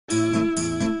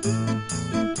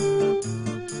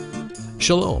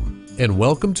Shalom, and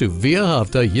welcome to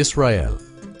V'ahavta Yisrael,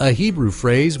 a Hebrew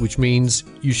phrase which means,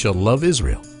 you shall love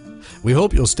Israel. We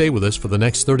hope you'll stay with us for the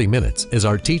next 30 minutes as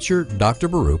our teacher, Dr.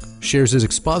 Baruch, shares his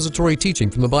expository teaching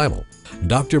from the Bible.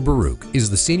 Dr. Baruch is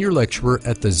the senior lecturer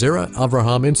at the Zera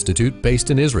Avraham Institute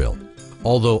based in Israel.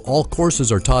 Although all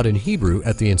courses are taught in Hebrew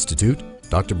at the Institute,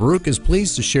 Dr. Baruch is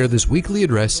pleased to share this weekly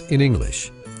address in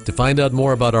English. To find out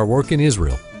more about our work in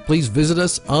Israel, please visit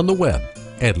us on the web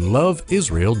at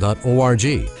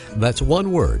loveisrael.org. That's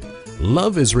one word,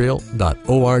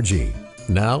 loveisrael.org.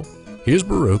 Now, here's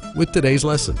Baruch with today's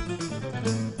lesson.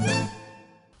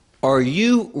 Are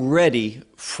you ready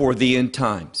for the end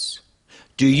times?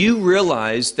 Do you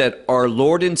realize that our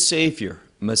Lord and Savior,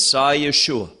 Messiah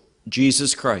Yeshua,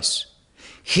 Jesus Christ,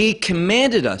 He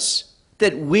commanded us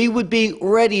that we would be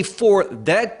ready for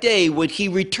that day when He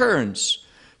returns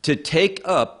to take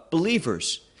up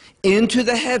believers into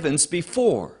the heavens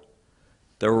before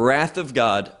the wrath of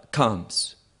God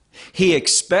comes. He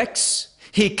expects,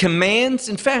 He commands,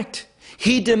 in fact,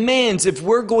 He demands, if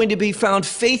we're going to be found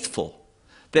faithful,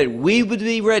 that we would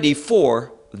be ready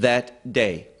for that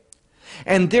day.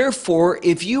 And therefore,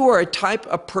 if you are a type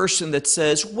of person that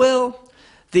says, well,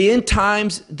 the end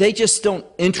times, they just don't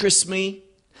interest me.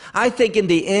 I think in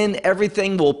the end,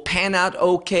 everything will pan out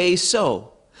okay, so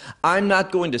I'm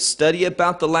not going to study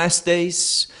about the last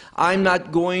days. I'm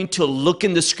not going to look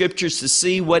in the scriptures to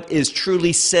see what is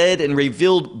truly said and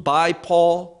revealed by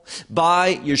Paul,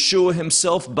 by Yeshua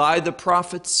himself, by the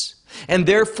prophets. And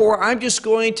therefore, I'm just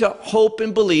going to hope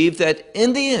and believe that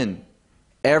in the end,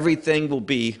 everything will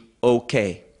be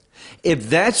okay. If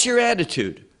that's your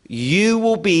attitude, you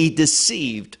will be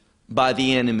deceived by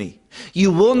the enemy.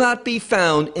 You will not be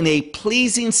found in a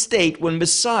pleasing state when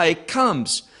Messiah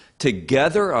comes to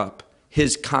gather up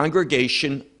His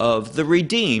congregation of the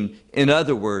redeemed, in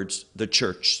other words, the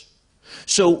church.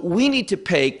 So we need to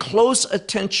pay close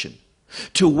attention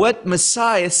to what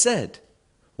Messiah said,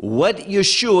 what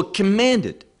Yeshua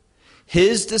commanded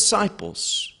His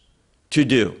disciples to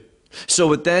do. So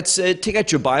with that said, take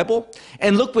out your Bible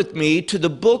and look with me to the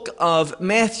book of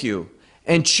Matthew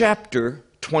and chapter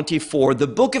 24. The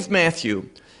book of Matthew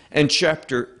and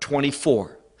chapter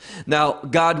 24. Now,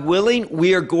 God willing,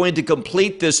 we are going to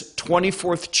complete this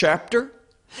 24th chapter,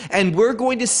 and we're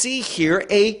going to see here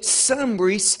a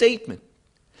summary statement.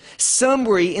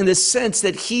 Summary in the sense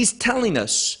that He's telling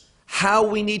us how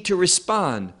we need to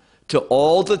respond to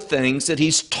all the things that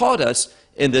He's taught us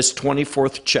in this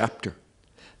 24th chapter.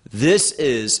 This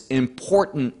is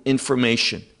important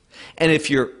information. And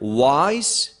if you're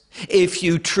wise, if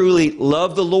you truly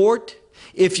love the Lord,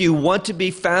 if you want to be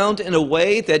found in a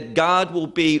way that God will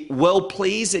be well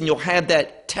pleased and you'll have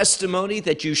that testimony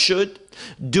that you should,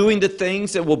 doing the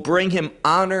things that will bring Him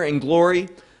honor and glory,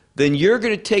 then you're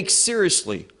going to take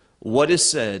seriously what is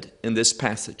said in this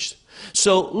passage.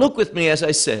 So look with me, as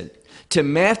I said, to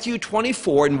Matthew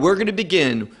 24, and we're going to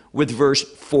begin with verse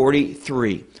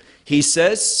 43. He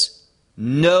says,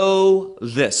 "Know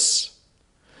this."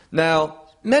 Now,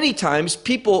 many times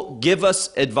people give us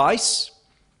advice,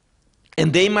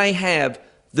 and they may have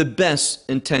the best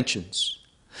intentions.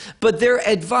 But their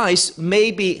advice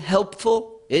may be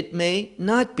helpful, it may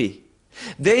not be.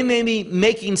 They may be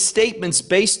making statements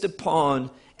based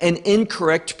upon an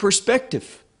incorrect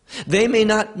perspective. They may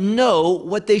not know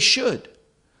what they should.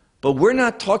 But we're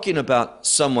not talking about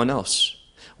someone else.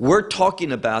 We're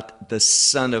talking about the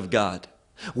Son of God.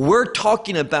 We're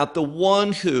talking about the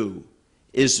one who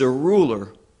is the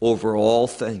ruler over all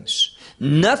things.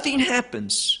 Nothing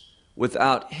happens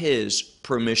without His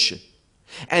permission.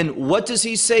 And what does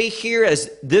He say here as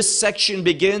this section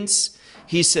begins?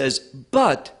 He says,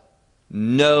 "But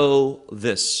know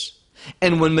this."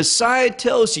 And when Messiah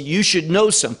tells you you should know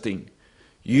something,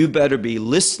 you better be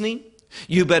listening,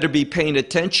 you better be paying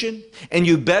attention, and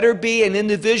you better be an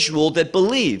individual that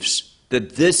believes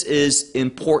that this is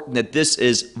important, that this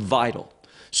is vital.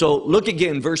 So look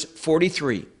again, verse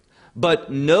 43.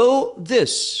 "But know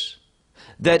this,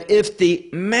 that if the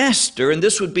master," and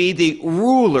this would be the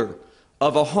ruler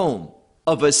of a home,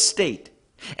 of a state,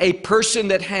 a person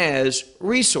that has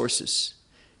resources,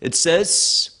 it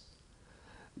says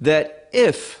that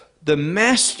if the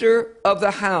master of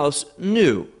the house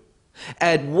knew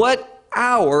at what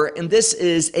hour, and this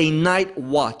is a night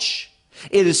watch,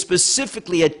 it is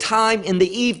specifically a time in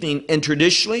the evening, and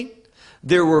traditionally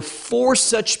there were 4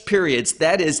 such periods,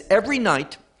 that is, every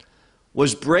night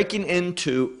was breaking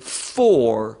into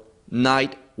 4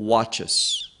 night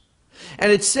watches.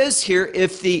 And it says here,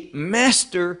 if the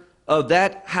master of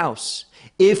that house,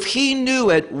 if he knew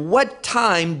at what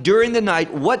time during the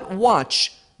night, what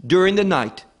watch during the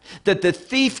night, that the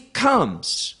thief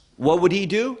comes, what would he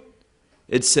do?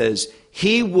 It says,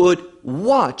 he would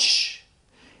watch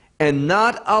and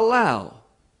not allow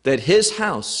that his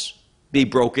house be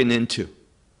broken into.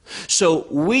 So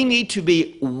we need to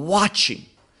be watching.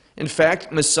 In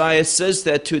fact, Messiah says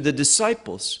that to the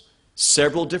disciples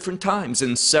several different times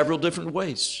in several different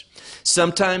ways.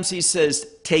 Sometimes he says,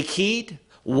 take heed,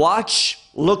 watch,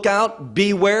 look out,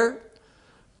 beware.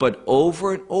 But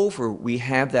over and over we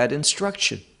have that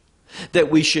instruction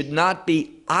that we should not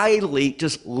be idly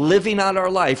just living out our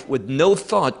life with no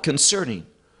thought concerning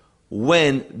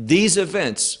when these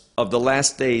events of the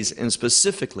last days, and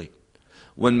specifically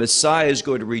when Messiah is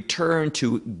going to return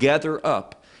to gather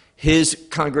up his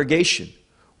congregation,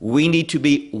 we need to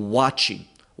be watching.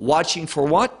 Watching for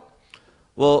what?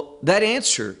 Well, that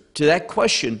answer to that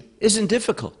question isn't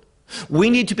difficult. We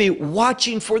need to be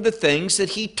watching for the things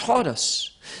that he taught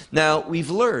us. Now, we've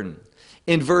learned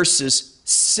in verses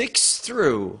 6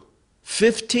 through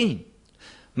 15,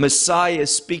 Messiah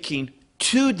is speaking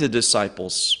to the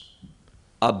disciples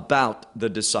about the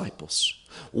disciples.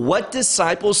 What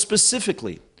disciples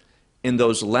specifically in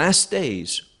those last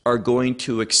days are going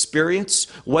to experience,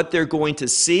 what they're going to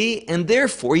see, and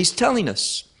therefore he's telling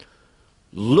us,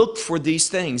 look for these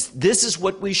things. This is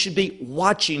what we should be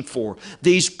watching for.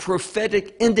 These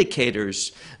prophetic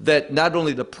indicators that not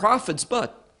only the prophets,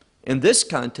 but in this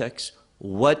context,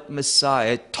 what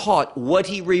Messiah taught, what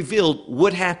he revealed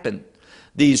would happen.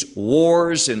 These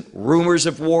wars and rumors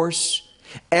of wars,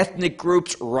 ethnic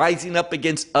groups rising up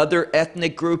against other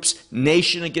ethnic groups,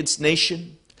 nation against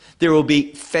nation. There will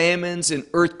be famines and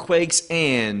earthquakes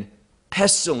and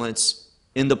pestilence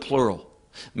in the plural,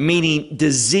 meaning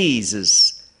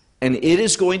diseases. And it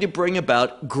is going to bring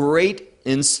about great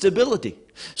instability.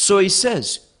 So he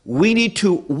says, we need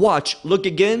to watch. Look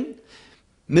again,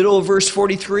 middle of verse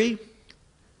 43.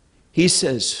 He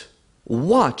says,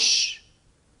 watch.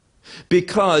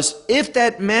 Because if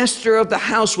that master of the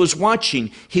house was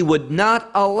watching, he would not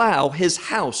allow his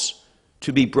house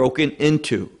to be broken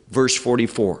into. Verse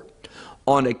 44.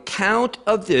 On account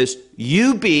of this,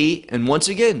 you be, and once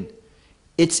again,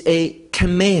 it's a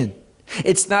command.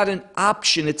 It's not an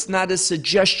option. It's not a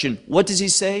suggestion. What does he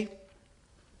say?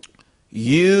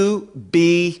 You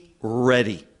be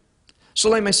ready. So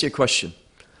let me ask you a question.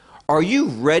 Are you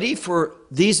ready for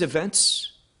these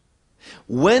events?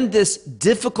 When this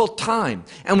difficult time,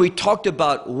 and we talked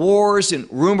about wars and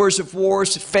rumors of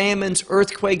wars, famines,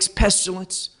 earthquakes,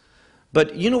 pestilence,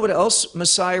 but you know what else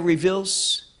Messiah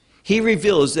reveals? He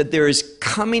reveals that there is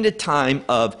coming a time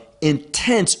of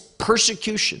intense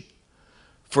persecution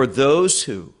for those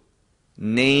who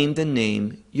name the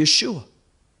name Yeshua.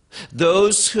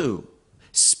 Those who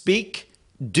speak,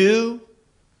 do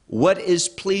what is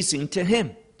pleasing to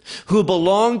him, who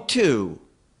belong to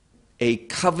a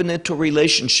covenantal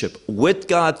relationship with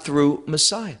God through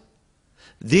Messiah.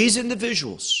 These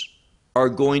individuals are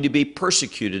going to be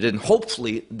persecuted, and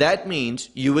hopefully that means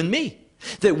you and me,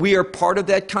 that we are part of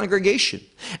that congregation,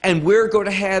 and we're going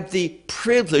to have the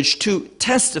privilege to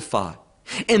testify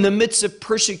in the midst of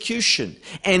persecution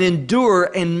and endure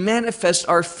and manifest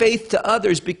our faith to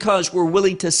others because we're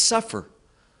willing to suffer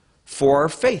for our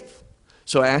faith.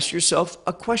 So ask yourself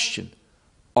a question.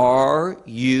 Are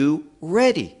you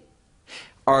ready?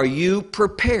 Are you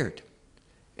prepared?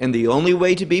 And the only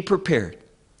way to be prepared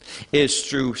is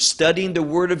through studying the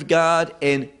Word of God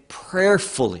and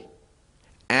prayerfully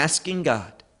asking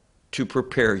God to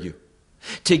prepare you,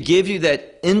 to give you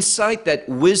that insight, that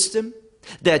wisdom,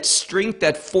 that strength,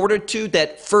 that fortitude,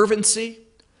 that fervency,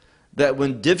 that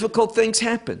when difficult things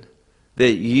happen,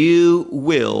 that you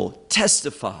will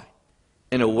testify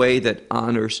in a way that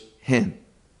honors him.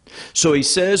 So he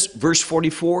says, verse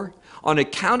 44, on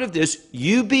account of this,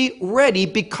 you be ready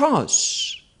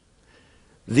because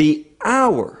the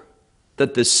hour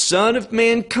that the Son of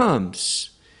Man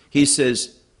comes, he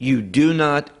says, you do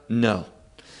not know.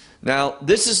 Now,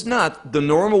 this is not the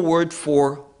normal word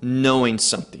for knowing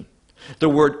something. The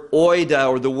word oida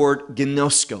or the word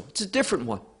gnosko. It's a different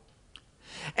one.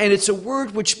 And it's a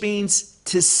word which means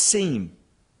to seem.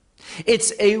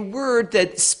 It's a word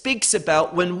that speaks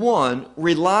about when one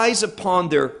relies upon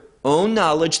their own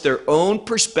knowledge, their own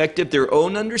perspective, their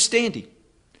own understanding.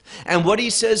 And what he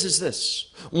says is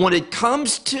this: when it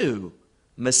comes to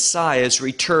Messiah's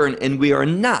return, and we are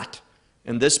not,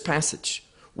 in this passage,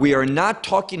 we are not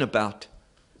talking about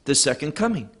the second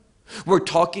coming. We're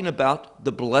talking about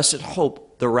the blessed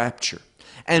hope, the rapture.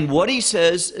 And what he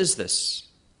says is this: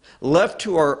 left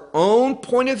to our own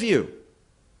point of view,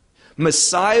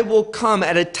 Messiah will come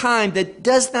at a time that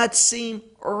does not seem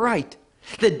right,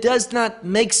 that does not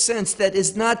make sense, that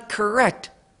is not correct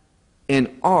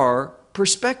in our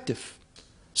perspective.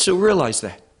 So realize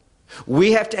that.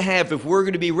 We have to have, if we're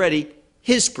going to be ready,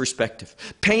 his perspective.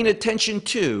 Paying attention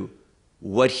to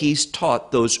what he's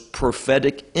taught, those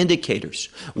prophetic indicators,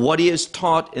 what he has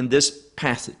taught in this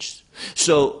passage.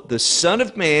 So the Son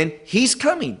of Man, he's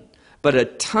coming,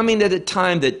 but coming at a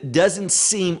time that doesn't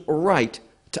seem right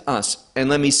to us. And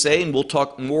let me say, and we'll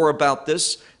talk more about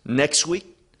this next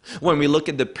week when we look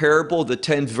at the parable of the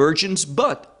 10 virgins,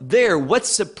 but there, what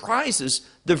surprises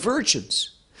the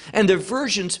virgins? And the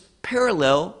virgins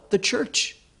parallel the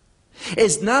church.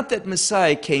 It's not that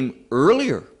Messiah came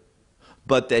earlier,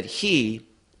 but that he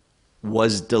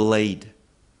was delayed.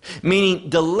 Meaning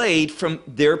delayed from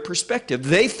their perspective.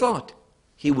 They thought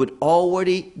he would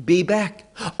already be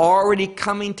back, already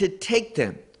coming to take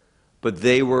them, but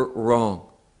they were wrong.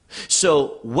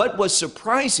 So what was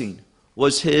surprising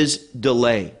was his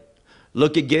delay.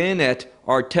 Look again at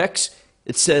our text.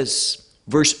 It says,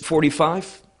 verse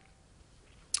 45,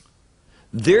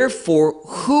 "Therefore,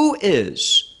 who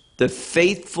is the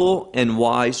faithful and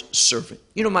wise servant?"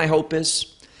 You know, my hope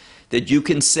is that you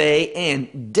can say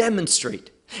and demonstrate,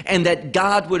 and that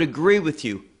God would agree with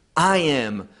you, I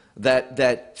am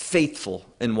that faithful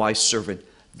and wise servant.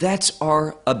 That's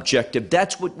our objective.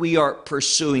 That's what we are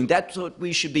pursuing. That's what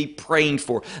we should be praying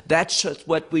for. That's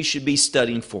what we should be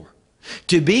studying for.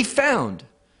 To be found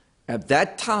at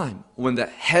that time when the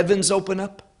heavens open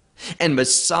up and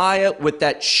Messiah, with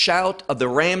that shout of the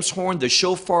ram's horn, the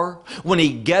shofar, when he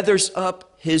gathers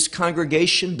up his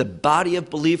congregation, the body of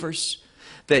believers,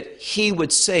 that he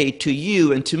would say to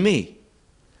you and to me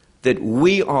that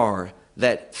we are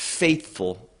that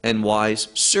faithful and wise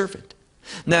servant.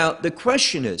 Now, the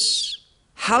question is,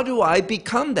 how do I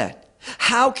become that?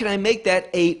 How can I make that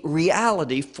a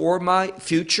reality for my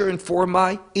future and for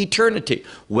my eternity?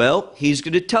 Well, he's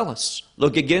going to tell us.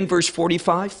 Look again, verse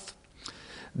 45.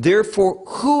 "Therefore,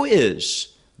 who is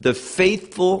the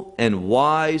faithful and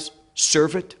wise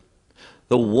servant?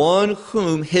 The one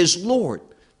whom his Lord..."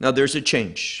 Now, there's a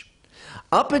change.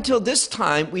 Up until this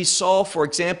time, we saw, for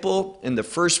example, in the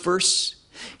first verse,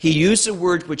 he used a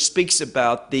word which speaks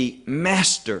about the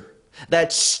master,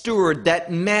 that steward,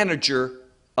 that manager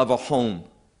of a home,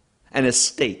 an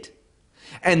estate.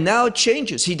 And now it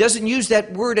changes. He doesn't use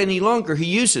that word any longer. He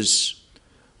uses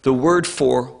the word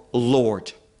for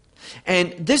Lord.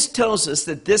 And this tells us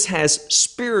that this has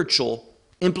spiritual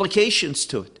implications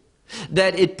to it,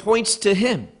 that it points to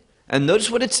him. And notice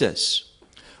what it says.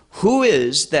 Who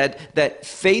is that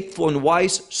faithful and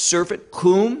wise servant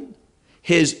whom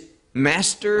his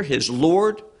master, his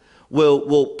Lord,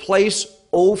 will place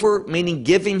over, meaning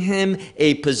giving him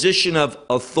a position of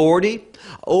authority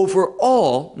over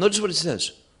all. Notice what it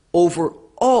says. Over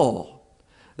all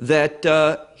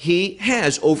that he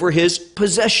has, over his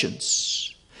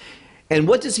possessions. And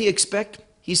what does he expect?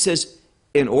 He says,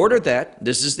 in order that,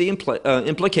 this is the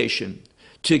implication,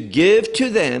 to give to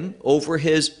them over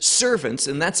his servants,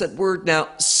 and that's that word. Now,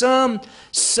 some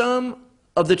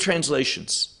of the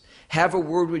translations have a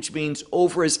word which means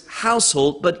over his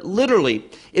household, but literally,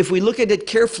 if we look at it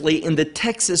carefully in the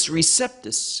Textus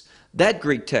Receptus, that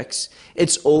Greek text,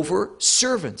 it's over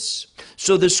servants.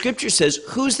 So the scripture says,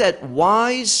 who's that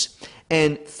wise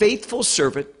and faithful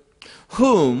servant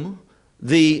whom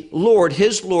the Lord,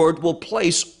 his Lord, will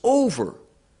place over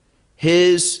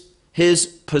his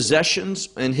possessions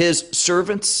and his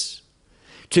servants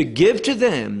to give to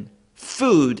them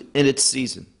food in its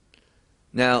season.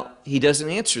 Now, he doesn't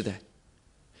answer that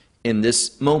in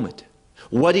this moment.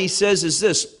 What he says is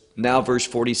this, now verse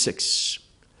 46.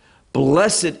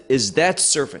 Blessed is that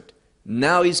servant.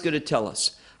 Now he's going to tell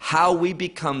us how we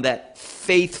become that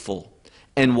faithful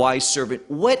and wise servant.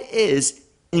 What is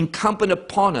incumbent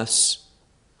upon us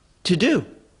to do?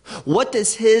 What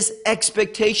is his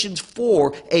expectations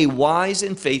for a wise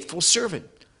and faithful servant?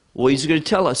 Well, he's going to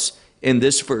tell us in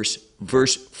this verse,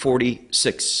 verse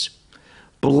 46.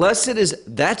 Blessed is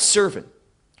that servant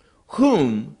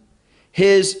whom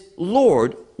his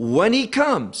Lord, when he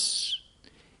comes,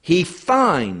 he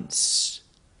finds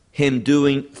him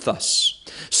doing thus.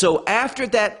 So after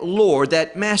that Lord,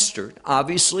 that master,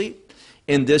 obviously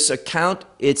in this account,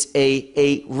 it's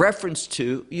a reference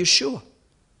to Yeshua.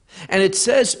 And it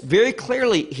says very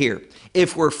clearly here,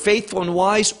 if we're faithful and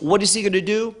wise, what is he going to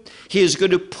do? He is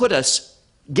going to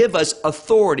give us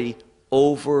authority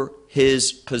over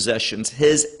his possessions,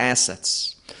 his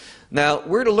assets. Now,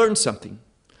 we're going to learn something.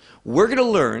 We're going to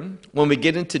learn when we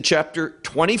get into chapter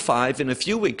 25 in a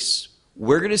few weeks,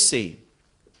 we're going to see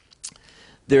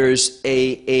there's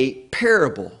a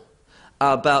parable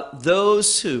about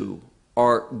those who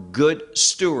are good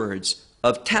stewards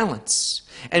of talents.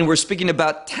 And we're speaking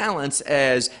about talents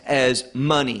as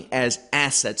money, as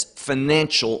assets,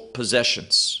 financial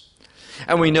possessions.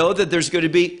 And we know that there's going to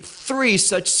be 3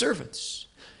 such servants.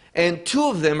 And 2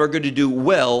 of them are going to do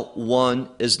well, 1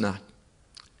 is not.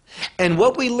 And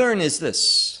what we learn is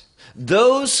this: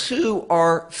 those who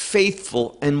are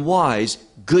faithful and wise,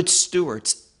 good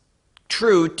stewards,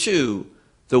 true to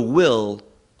the will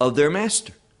of their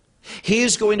master, he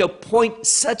is going to appoint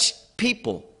such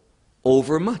people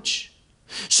over much.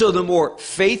 So the more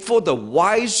faithful, the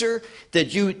wiser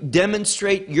that you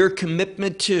demonstrate your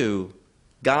commitment to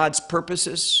God's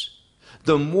purposes,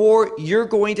 the more you're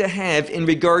going to have in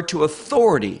regard to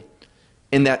authority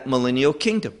in that millennial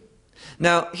kingdom.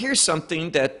 Now, here's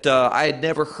something that I had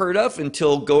never heard of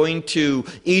until going to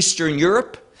Eastern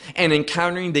Europe and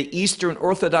encountering the Eastern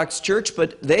Orthodox Church,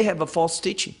 but they have a false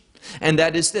teaching. And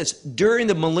that is this: during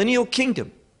the millennial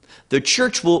kingdom, the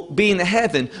church will be in the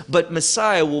heaven, but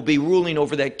Messiah will be ruling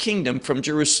over that kingdom from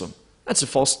Jerusalem. That's a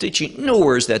false teaching.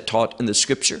 Nowhere is that taught in the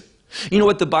Scripture. You know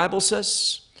what the Bible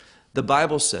says? The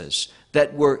Bible says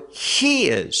that where He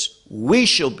is, we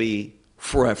shall be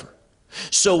forever.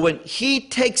 So when He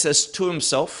takes us to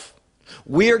Himself,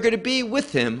 we are going to be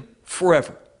with Him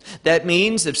forever. That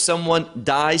means if someone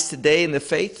dies today in the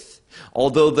faith,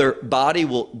 although their body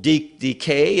will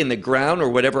decay in the ground or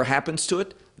whatever happens to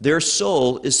it, their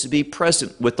soul is to be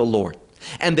present with the Lord.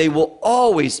 And they will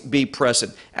always be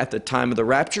present. At the time of the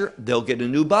rapture, they'll get a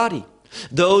new body.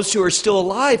 Those who are still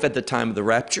alive at the time of the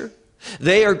rapture,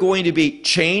 they are going to be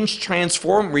changed,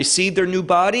 transformed, receive their new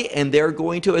body, and they're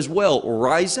going to as well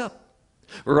rise up.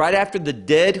 Right after the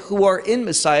dead who are in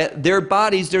Messiah, their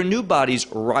bodies, their new bodies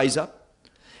rise up.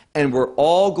 And we're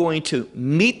all going to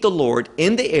meet the Lord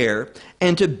in the air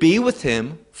and to be with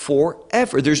Him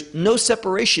forever. There's no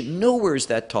separation. Nowhere is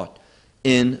that taught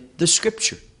in the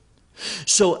Scripture.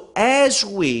 So as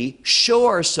we show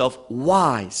ourselves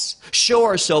wise, show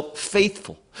ourselves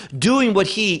faithful, doing what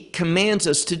He commands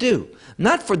us to do,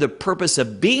 not for the purpose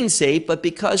of being saved, but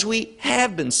because we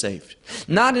have been saved.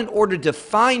 Not in order to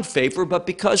find favor, but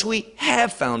because we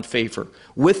have found favor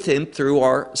with Him through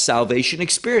our salvation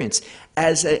experience,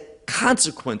 as a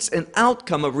consequence, an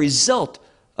outcome, a result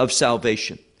of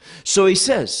salvation. So he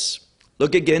says,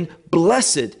 look again,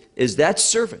 blessed is that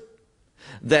servant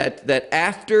that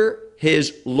after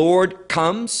his Lord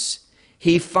comes,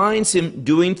 he finds him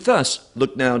doing thus.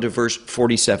 Look now to verse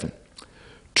 47.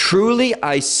 Truly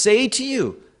I say to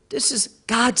you, this is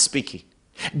God speaking,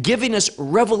 giving us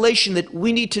revelation that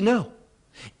we need to know.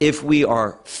 If we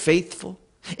are faithful,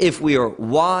 if we are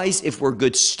wise, if we're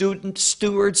good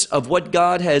stewards of what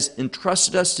God has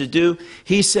entrusted us to do,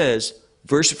 he says,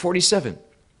 verse 47,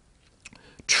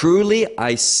 truly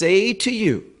I say to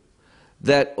you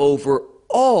that over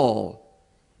all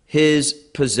his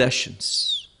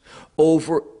possessions,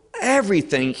 over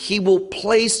everything, he will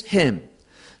place him.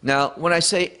 Now, when I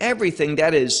say everything,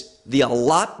 that is the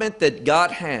allotment that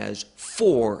God has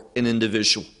for an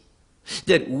individual.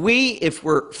 That we, if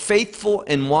we're faithful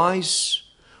and wise,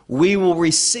 we will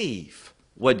receive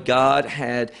what God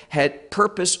had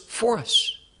purposed for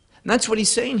us. And that's what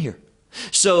he's saying here.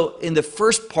 So in the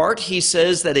first part, he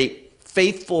says that a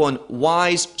faithful and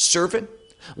wise servant,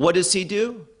 what does he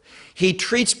do? He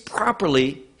treats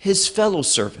properly his fellow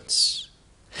servants.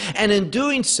 And in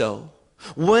doing so,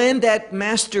 when that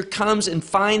master comes and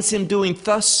finds him doing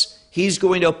thus, he's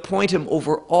going to appoint him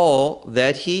over all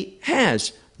that he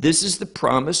has. This is the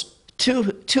promise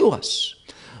to us.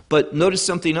 But notice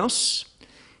something else.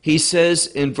 He says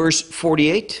in verse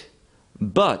 48,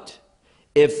 but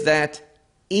if that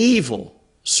evil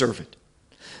servant.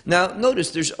 Now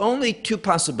notice there's only 2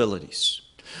 possibilities.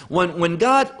 When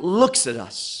God looks at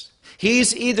us,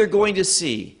 he's either going to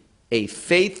see a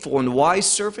faithful and wise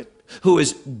servant who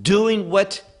is doing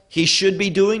what he should be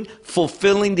doing,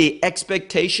 fulfilling the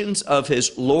expectations of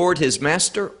his Lord, his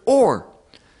master, or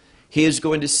he is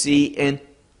going to see an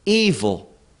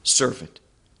evil servant.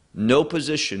 No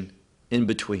position in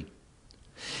between.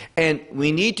 And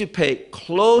we need to pay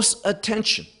close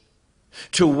attention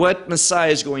to what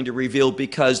Messiah is going to reveal,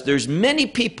 because there's many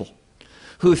people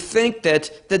who think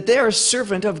that they're a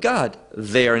servant of God.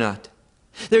 They are not.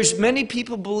 There's many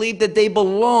people who believe that they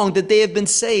belong, that they have been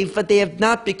saved, but they have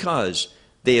not, because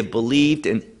they have believed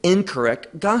an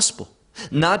incorrect gospel,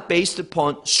 not based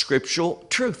upon scriptural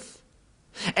truth.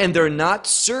 And they're not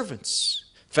servants.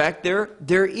 In fact,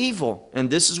 they're evil. And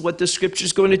this is what the scripture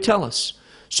is going to tell us.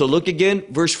 So look again,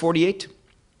 verse 48.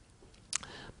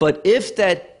 But if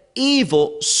that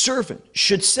evil servant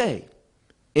should say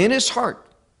in his heart,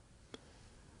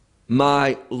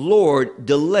 my Lord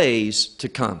delays to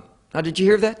come. Now, did you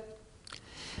hear that?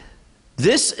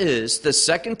 This is the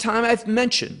second time I've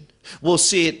mentioned. We'll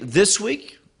see it this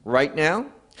week, right now,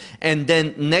 and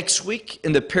then next week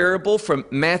in the parable from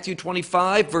Matthew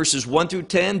 25, verses 1 through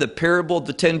 10, the parable of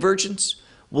the 10 virgins.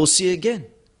 We'll see again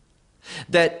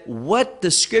that what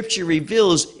the Scripture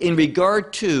reveals in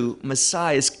regard to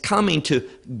Messiah's coming to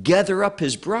gather up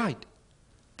his bride,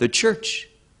 the church,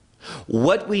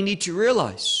 what we need to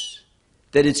realize,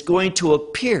 that it's going to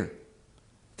appear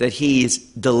that he is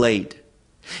delayed.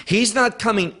 He's not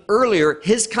coming earlier.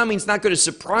 His coming's not going to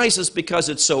surprise us because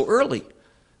it's so early.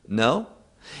 No.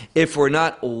 If we're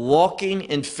not walking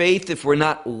in faith, if we're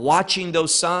not watching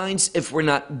those signs, if we're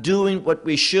not doing what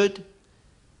we should,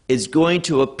 it's going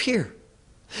to appear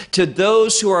to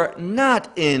those who are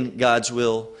not in God's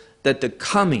will that the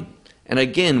coming, and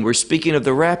again, we're speaking of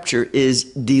the rapture, is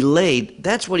delayed.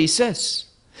 That's what he says.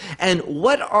 And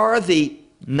what are the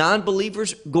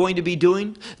non-believers going to be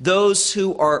doing? Those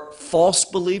who are false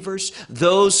believers,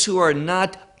 those who are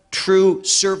not true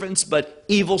servants but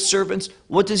evil servants,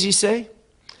 what does he say?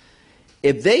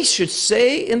 If they should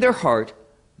say in their heart,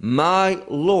 my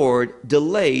Lord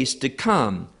delays to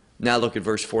come. Now look at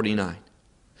verse 49.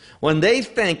 When they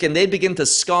think and they begin to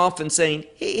scoff and saying,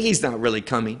 he's not really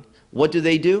coming, what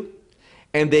do?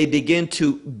 And they begin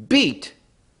to beat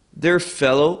their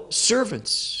fellow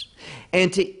servants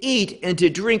and to eat and to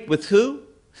drink with who?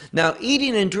 Now,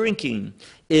 eating and drinking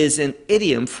is an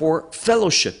idiom for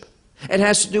fellowship. It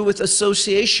has to do with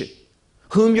association,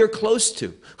 whom you're close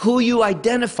to, who you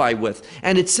identify with.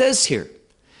 And it says here,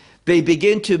 they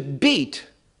begin to beat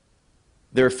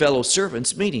their fellow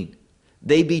servants, meaning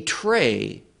they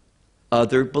betray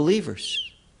other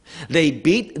believers.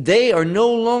 They are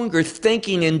no longer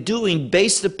thinking and doing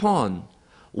based upon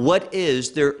what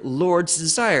is their Lord's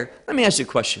desire. Let me ask you a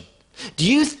question. Do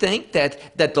you think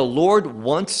that the Lord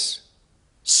wants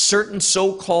certain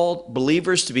so-called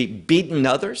believers to be beating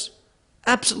others?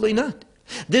 Absolutely not.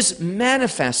 This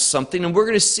manifests something, and we're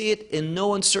going to see it in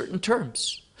no uncertain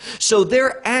terms. So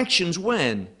their actions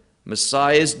when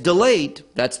Messiah is delayed,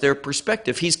 that's their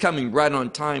perspective. He's coming right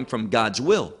on time from God's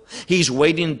will. He's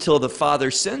waiting until the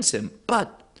Father sends him.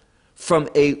 But from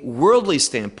a worldly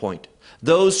standpoint,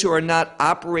 those who are not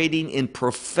operating in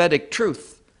prophetic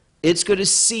truth, it's going to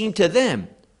seem to them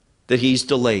that he's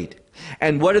delayed.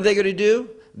 And what are they going to do?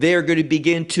 They are going to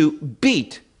begin to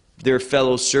beat their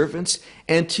fellow servants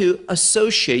and to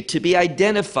associate, to be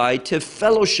identified, to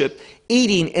fellowship,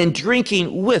 eating and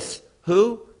drinking with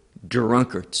who?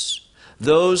 Drunkards.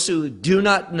 Those who do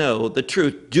not know the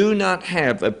truth, do not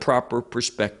have a proper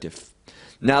perspective.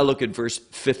 Now look at verse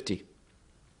 50.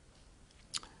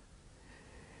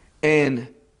 And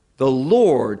the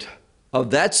Lord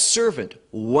of that servant,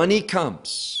 when he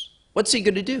comes, what's he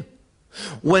going to do?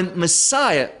 When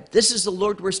Messiah, this is the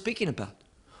Lord we're speaking about.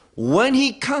 When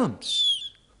he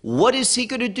comes, what is he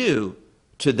going to do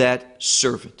to that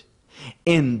servant?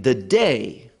 In the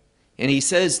day, and he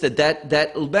says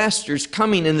that master's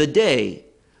coming in the day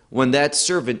when that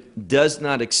servant does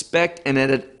not expect and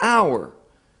at an hour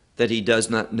that he does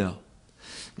not know.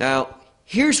 Now,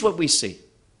 here's what we see.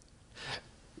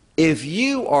 If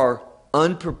you are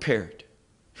unprepared,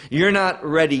 you're not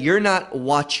ready, you're not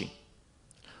watching,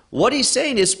 what he's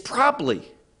saying is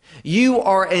probably you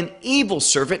are an evil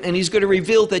servant, and he's going to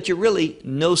reveal that you're really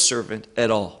no servant at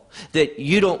all, that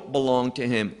you don't belong to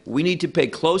him. We need to pay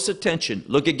close attention.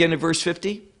 Look again at verse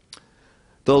 50.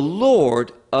 The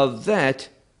Lord of that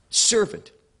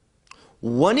servant,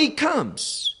 when he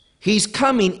comes, he's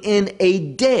coming in a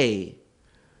day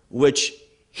which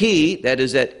he, that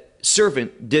is that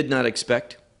servant, did not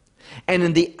expect, and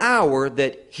in the hour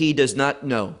that he does not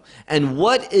know. And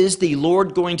what is the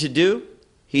Lord going to do?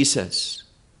 He says,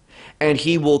 and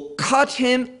he will cut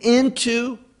him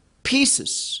into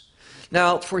pieces.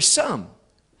 Now, for some,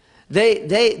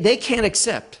 they can't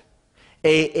accept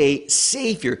a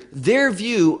Savior. Their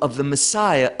view of the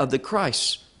Messiah, of the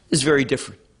Christ, is very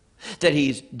different. That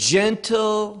he's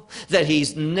gentle, that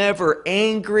he's never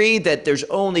angry, that there's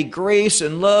only grace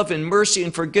and love and mercy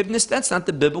and forgiveness. That's not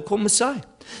the biblical Messiah.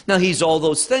 Now, he's all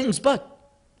those things, but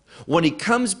when he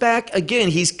comes back again,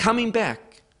 he's coming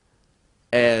back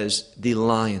as the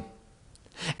lion.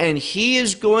 And he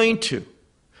is going to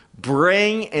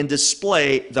bring and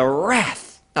display the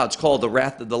wrath. Now, it's called the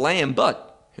wrath of the Lamb,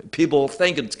 but people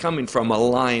think it's coming from a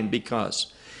lion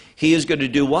because he is going to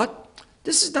do what?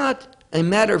 This is not a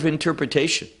matter of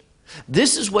interpretation.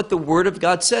 This is what the Word of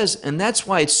God says, and that's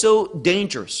why it's so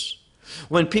dangerous.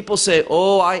 When people say,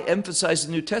 oh, I emphasize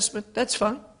the New Testament, that's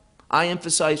fine. I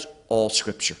emphasize all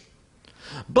Scripture.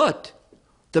 But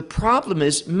the problem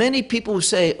is many people who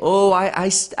say, oh,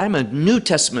 I'm a New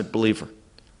Testament believer.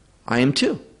 I am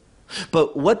too.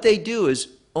 But what they do is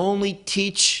only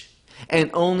teach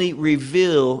and only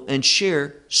reveal and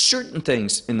share certain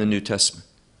things in the New Testament.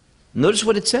 Notice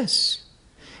what it says.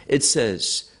 It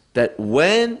says that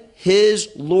when his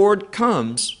Lord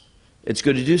comes, it's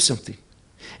going to do something.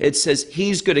 It says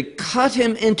he's going to cut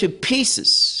him into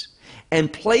pieces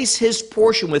and place his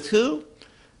portion with who?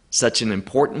 Such an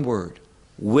important word.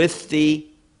 With the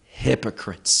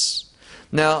hypocrites.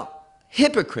 Now,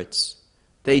 hypocrites,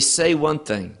 they say one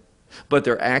thing, but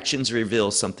their actions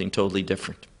reveal something totally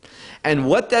different. And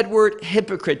what that word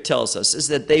hypocrite tells us is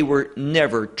that they were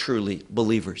never truly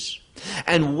believers.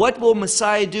 And what will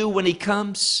Messiah do when he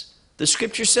comes? The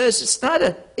scripture says it's not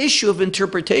an issue of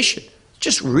interpretation,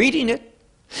 just reading it.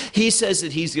 He says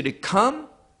that he's going to come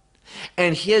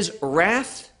and his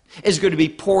wrath is going to be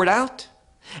poured out.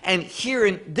 And here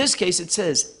in this case it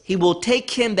says he will take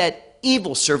him, that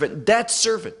evil servant, that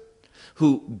servant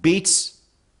who beats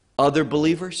other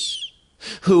believers,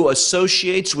 who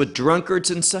associates with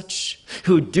drunkards and such,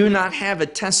 who do not have a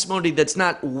testimony that's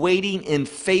not waiting in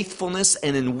faithfulness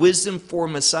and in wisdom for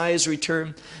Messiah's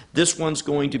return. This one's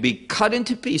going to be cut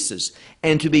into pieces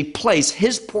and to be placed,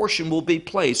 his portion will be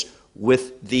placed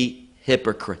with the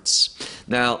hypocrites.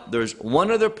 Now, there's one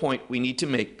other point we need to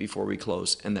make before we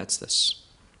close, and that's this.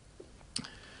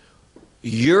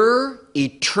 Your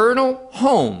eternal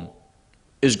home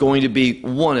is going to be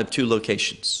one of two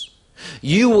locations.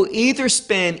 You will either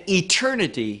spend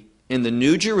eternity in the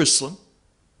New Jerusalem,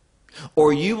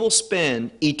 or you will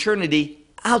spend eternity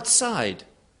outside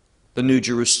the New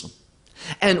Jerusalem.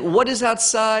 And what is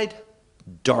outside?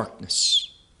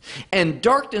 Darkness. And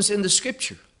darkness in the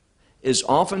scripture is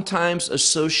oftentimes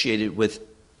associated with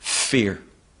fear.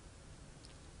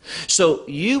 So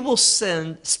you will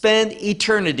spend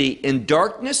eternity in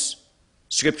darkness.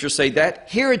 Scriptures say that.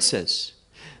 Here it says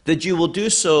that you will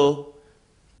do so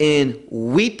in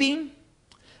weeping.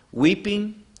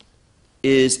 Weeping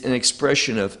is an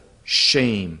expression of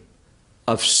shame,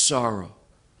 of sorrow,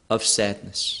 of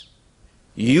sadness.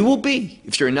 You will be,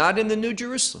 if you're not in the New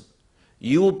Jerusalem,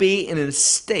 you will be in a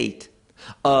state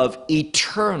of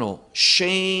eternal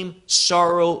shame,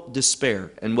 sorrow,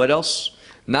 despair. And what else?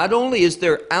 Not only is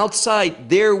there outside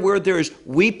there where there's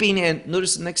weeping and,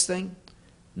 notice the next thing,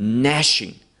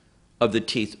 gnashing of the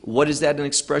teeth. What is that an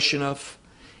expression of?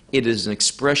 It is an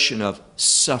expression of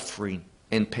suffering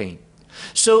and pain.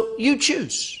 So you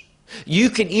choose. You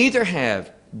can either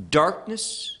have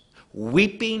darkness,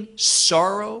 weeping,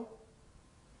 sorrow,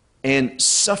 and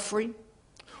suffering,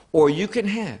 or you can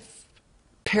have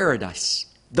paradise,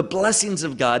 the blessings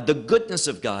of God, the goodness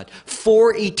of God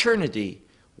for eternity.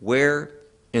 Where?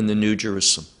 In the New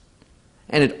Jerusalem.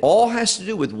 And it all has to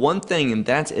do with one thing, and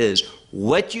that is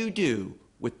what you do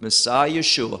with Messiah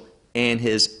Yeshua and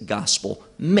his gospel.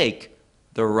 Make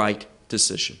the right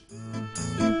decision.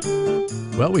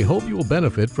 Well, we hope you will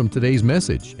benefit from today's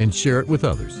message and share it with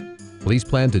others. Please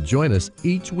plan to join us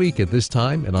each week at this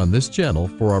time and on this channel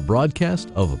for our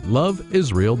broadcast of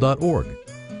loveisrael.org.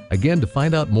 Again, to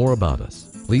find out more about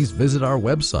us, please visit our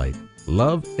website,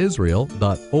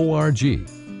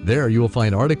 loveisrael.org. There you will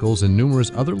find articles and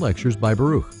numerous other lectures by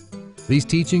Baruch. These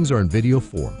teachings are in video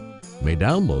form. You may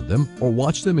download them or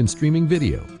watch them in streaming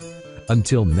video.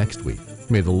 Until next week,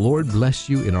 may the Lord bless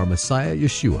you in our Messiah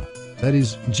Yeshua, that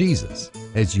is Jesus,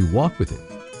 as you walk with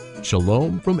him.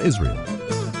 Shalom from Israel.